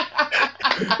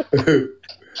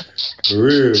For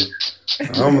real.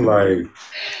 I'm like,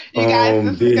 you guys,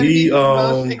 this is going to be the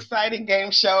most exciting game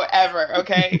show ever,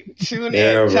 okay? Tune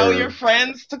in. Tell your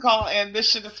friends to call in. This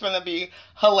shit is going to be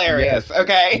hilarious,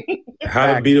 okay?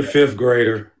 How to be the fifth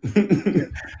grader.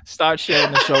 Start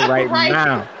sharing the show right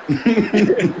now.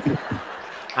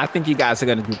 I think you guys are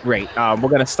going to do great. We're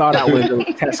going to start out with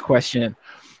a test question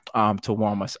to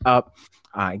warm us up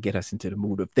and get us into the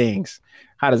mood of things.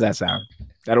 How does that sound?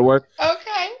 That'll work?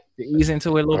 Okay. Ease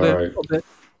into it a little bit.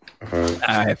 All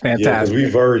right, fantastic. Yeah, we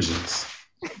virgins.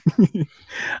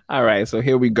 All right, so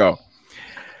here we go.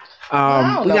 We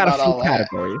got a few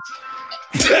categories.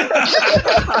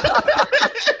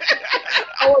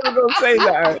 I wasn't going to say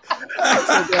that. I'm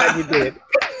so glad you did.